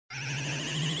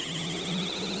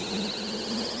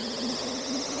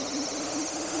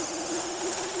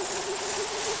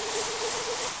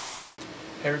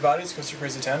Hey everybody, it's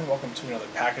Mr.Crazy10. Welcome to another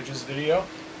packages video.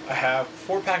 I have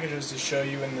 4 packages to show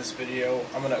you in this video.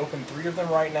 I'm going to open 3 of them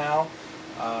right now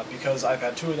because I've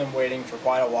had 2 of them waiting for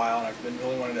quite a while and I've been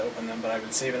really wanting to open them, but I've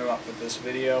been saving them up for this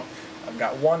video. I've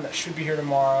got one that should be here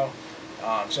tomorrow,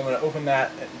 so I'm going to open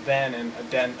that then and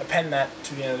append that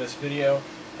to the end of this video.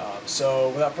 So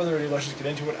without further ado, let's just get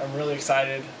into it. I'm really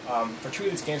excited for 2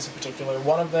 of these games in particular.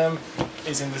 One of them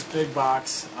is in this big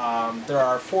box. There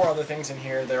are 4 other things in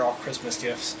here. They're all Christmas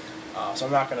gifts, so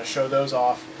I'm not going to show those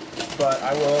off, but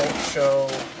I will show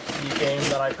the game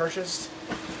that I purchased.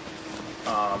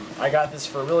 I got this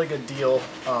for a really good deal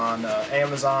on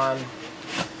Amazon.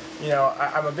 You know,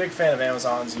 I'm a big fan of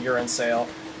Amazon's year-end sale,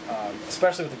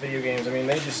 especially with the video games. I mean,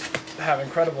 they just have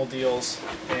incredible deals,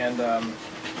 and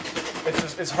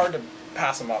it's hard to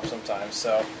pass them up sometimes.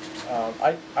 So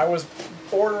I was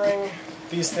ordering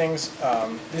these things,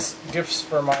 these gifts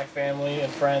for my family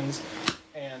and friends,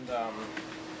 and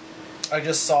I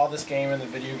just saw this game in the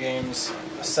video games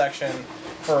section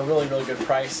for a really good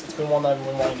price. It's been one that I've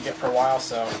been wanting to get for a while,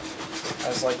 so I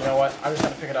was like, you know what, I'm just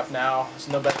going to pick it up now. There's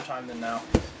no better time than now.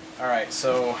 Alright,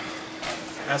 so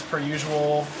as per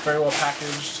usual, very well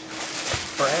packaged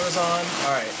for Amazon.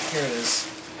 Alright, here it is.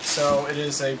 So it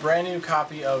is a brand new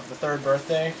copy of The Third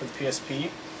Birthday for the PSP.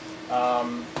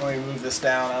 Let me move this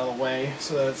down out of the way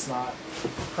so that it's not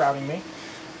crowding me.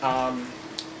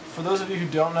 For those of you who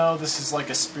don't know, this is like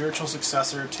a spiritual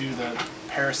successor to the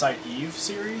Parasite Eve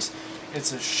series.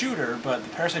 It's a shooter, but the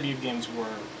Parasite Eve games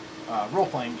were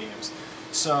role-playing games.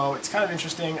 So it's kind of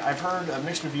interesting. I've heard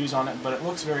mixed reviews on it, but it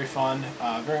looks very fun,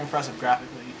 very impressive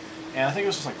graphically, and I think it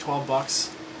was just like 12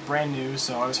 bucks. Brand new,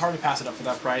 so I was hard to pass it up for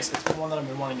that price. It's the one that I've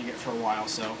been wanting to get for a while,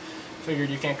 so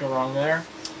figured you can't go wrong there.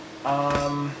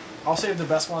 I'll save the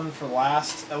best one for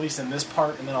last, at least in this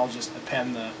part, and then I'll just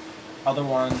append the other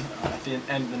one at the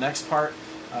end of the next part.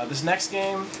 This next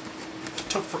game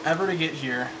took forever to get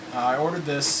here. I ordered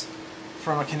this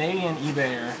from a Canadian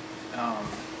eBayer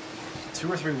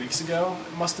 2 or 3 weeks ago,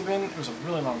 it must have been. It was a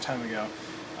really long time ago.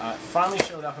 It finally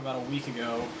showed up about a week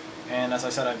ago. And as I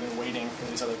said, I've been waiting for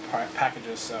these other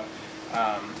packages, so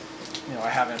you know, I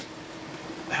haven't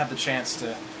had the chance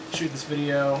to shoot this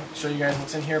video, show you guys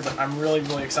what's in here, but I'm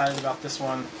really excited about this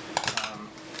one.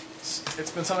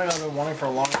 It's been something I've been wanting for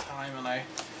a long time, and I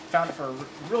found it for a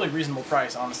really reasonable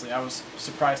price, honestly. I was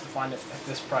surprised to find it at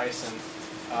this price,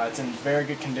 and it's in very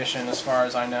good condition as far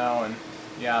as I know, and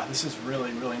yeah, this is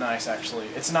really nice, actually.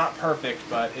 It's not perfect,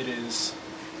 but it is...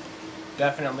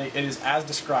 Definitely, it is as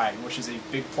described, which is a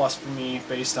big plus for me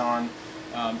based on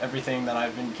everything that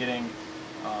I've been getting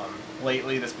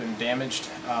lately that's been damaged.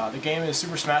 The game is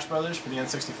Super Smash Bros. For the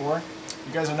N64.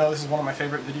 You guys know this is one of my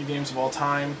favorite video games of all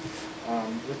time.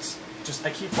 It's just,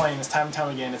 I keep playing this time and time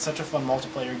again. It's such a fun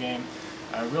multiplayer game.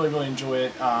 I really enjoy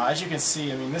it. As you can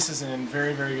see, I mean, this is in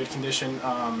very good condition.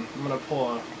 I'm going to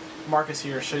pull a Marcus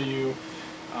here, show you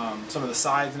some of the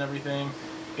sides and everything.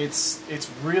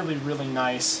 It's really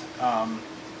nice.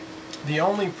 The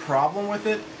only problem with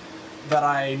it that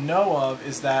I know of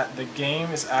is that the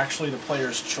game is actually the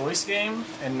player's choice game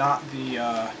and not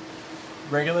the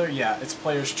regular. Yeah, it's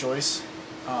player's choice.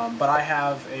 But I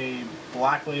have a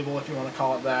black label, if you want to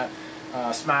call it that,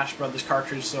 Smash Brothers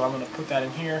cartridge, so I'm going to put that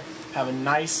in here. Have a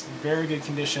nice, very good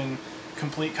condition,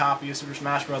 complete copy of Super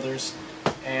Smash Brothers,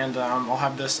 and I'll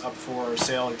have this up for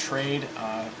sale or trade.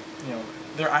 You know,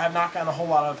 I have not gotten a whole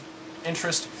lot of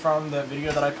interest from the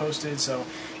video that I posted, so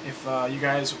if you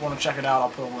guys want to check it out, I'll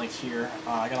put a link here.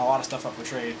 I got a lot of stuff up for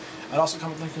trade. It also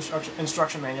comes with an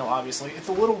instruction manual, obviously. It's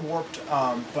a little warped,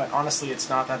 but honestly it's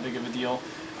not that big of a deal.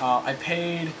 I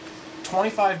paid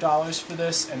 $25 for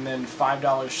this and then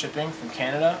 $5 shipping from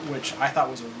Canada, which I thought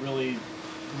was a really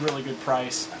good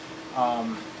price.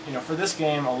 You know, for this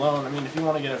game alone, I mean, if you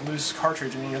want to get a loose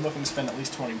cartridge, I mean, you're looking to spend at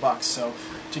least 20 bucks. So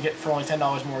to get for only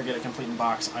 $10 more, get a complete in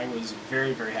box, I was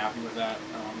very happy with that.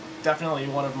 Definitely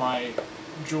one of my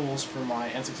jewels for my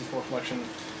N64 collection.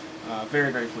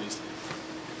 Very pleased.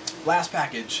 Last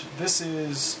package. This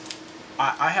is,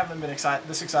 I haven't been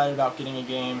this excited about getting a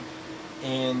game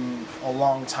in a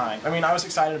long time. I mean, I was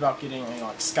excited about getting, you know,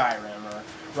 like Skyrim or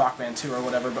Rock Band 2 or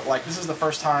whatever, but like this is the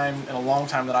first time in a long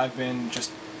time that I've been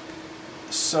just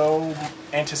so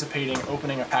anticipating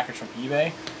opening a package from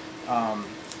eBay.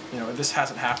 You know, this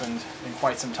hasn't happened in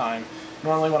quite some time.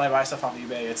 Normally when I buy stuff off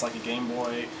eBay, it's like a Game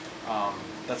Boy,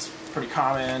 that's pretty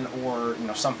common, or you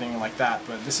know, something like that,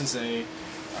 but this is a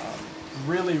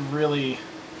really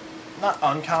not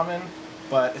uncommon,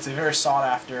 but it's a very sought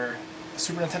after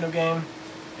Super Nintendo game,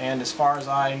 and as far as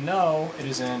I know, it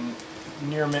is in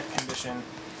near mint condition.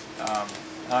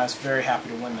 I was very happy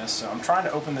to win this, so I'm trying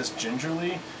to open this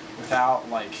gingerly without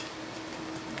like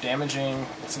damaging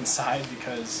what's inside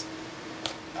because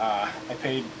I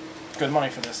paid good money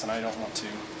for this and I don't want to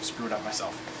screw it up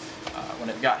myself when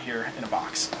it got here in a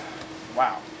box.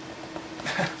 Wow.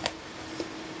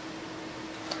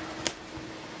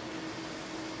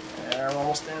 There, I'm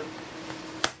almost in.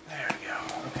 There we go.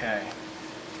 Okay.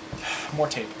 More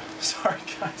tape. Sorry,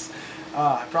 guys.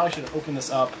 I probably should have opened this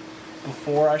up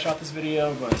before I shot this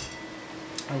video, but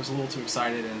I was a little too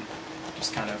excited and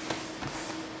just kind of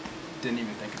didn't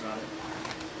even think about it.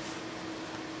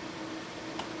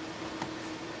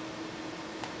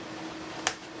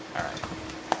 Alright.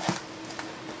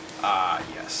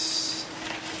 Yes.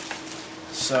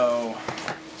 So,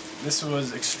 this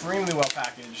was extremely well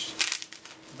packaged.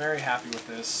 Very happy with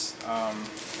this.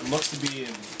 It looks to be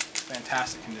in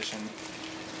fantastic condition.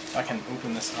 If I can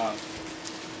open this up.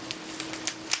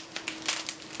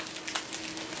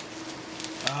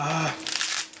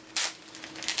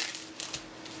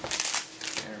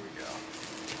 There we go.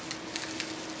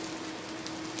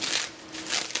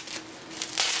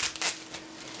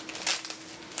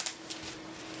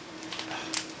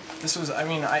 This was, I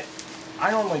mean, I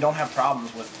normally don't have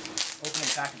problems with opening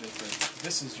packages, but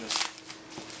this is just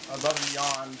above and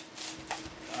beyond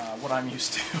what I'm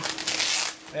used to.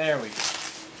 There we go.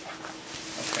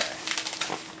 Okay.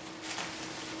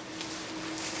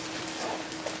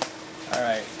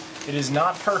 Alright. It is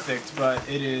not perfect, but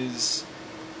it is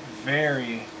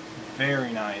very,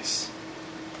 very nice.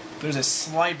 There's a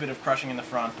slight bit of crushing in the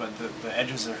front, but the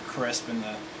edges are crisp and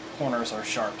the corners are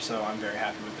sharp, so I'm very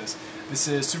happy with this. This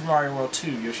is Super Mario World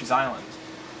 2, Yoshi's Island.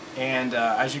 And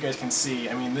as you guys can see,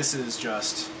 I mean, this is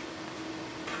just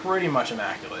pretty much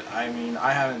immaculate. I mean,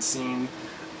 I haven't seen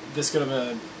this good of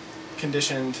a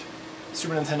conditioned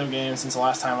Super Nintendo game since the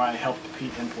last time I helped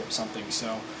Pete import something,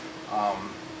 so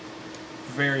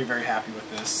very, very happy with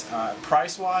this.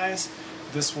 Price-wise,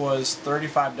 this was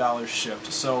 $35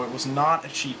 shipped, so it was not a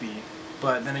cheapie,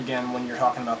 but then again, when you're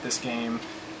talking about this game,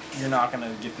 you're not going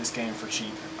to get this game for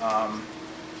cheap.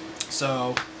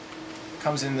 So,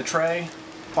 comes in the tray,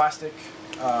 plastic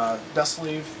dust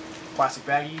sleeve, plastic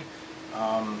baggie.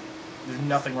 There's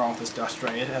nothing wrong with this dust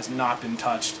tray. It has not been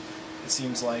touched. It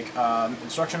seems like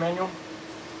instruction manual.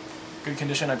 Good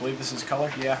condition. I believe this is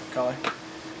color. Yeah, color.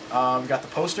 We've got the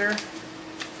poster.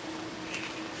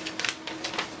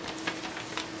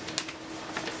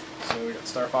 So we got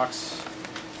Star Fox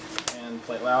and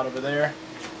Play It Loud over there.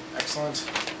 Excellent.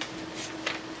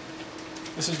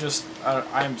 This is just,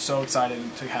 I am so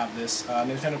excited to have this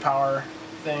Nintendo Power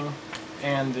thing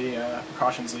and the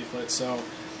precautions leaflet. So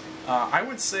I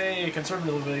would say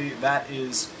conservatively that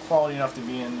is quality enough to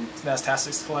be in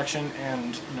SNES collection,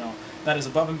 and you know that is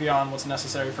above and beyond what's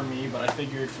necessary for me. But I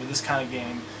figured for this kind of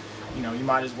game, you know, you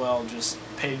might as well just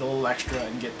pay a little extra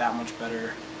and get that much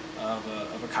better of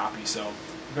a copy. So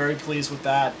very pleased with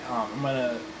that. I'm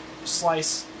gonna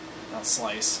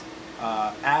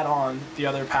add on the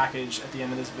other package at the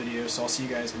end of this video, so I'll see you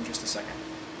guys in just a second.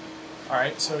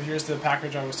 Alright, so here's the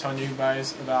package I was telling you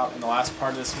guys about in the last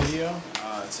part of this video.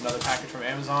 It's another package from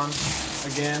Amazon.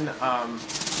 Again, 2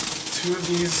 of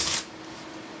these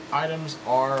items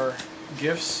are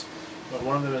gifts, but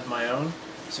one of them is my own,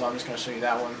 so I'm just going to show you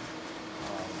that one.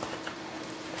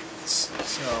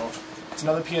 So, it's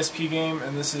another PSP game,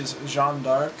 and this is Jeanne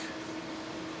d'Arc.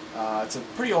 It's a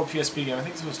pretty old PSP game. I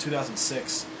think this was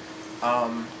 2006.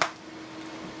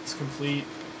 It's complete,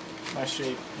 nice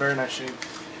shape, very nice shape.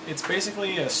 It's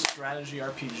basically a strategy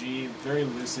RPG, very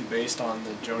loosely based on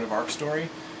the Joan of Arc story,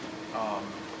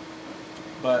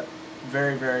 but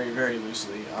very, very, very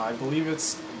loosely. I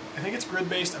think it's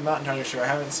grid-based. I'm not entirely sure. I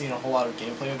haven't seen a whole lot of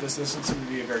gameplay of this. This seems to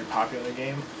be a very popular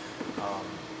game,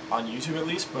 on YouTube at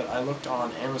least, but I looked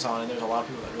on Amazon and there's a lot of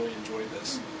people that really enjoyed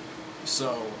this.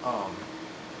 So,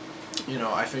 you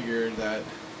know, I figured that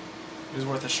it was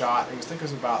worth a shot. I think it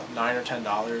was about $9 or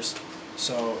 $10,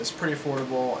 so it's pretty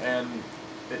affordable, and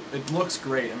it looks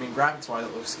great. I mean, graphics-wise,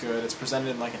 it looks good. It's presented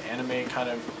in like an anime kind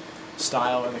of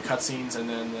style in the cutscenes, and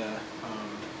then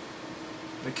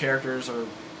the characters are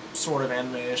sort of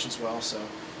anime-ish as well. So,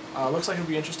 looks like it'll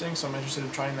be interesting. So I'm interested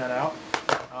in trying that out.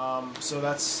 So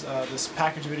that's this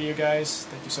package video, guys.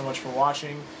 Thank you so much for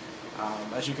watching.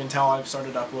 As you can tell, I've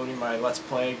started uploading my Let's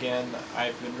Play again.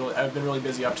 I've been really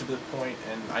busy up to this point,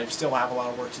 and I still have a lot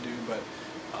of work to do. But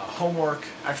homework,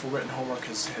 actual written homework,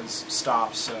 has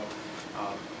stopped. So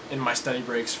in my study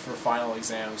breaks for final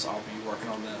exams, I'll be working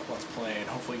on the Let's Play and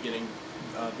hopefully getting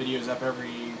videos up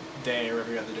every day or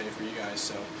every other day for you guys.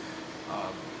 So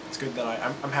it's good that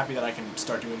I'm happy that I can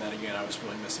start doing that again. I was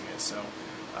really missing it. So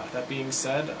that being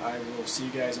said, I will see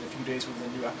you guys in a few days with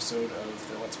a new episode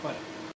of the Let's Play.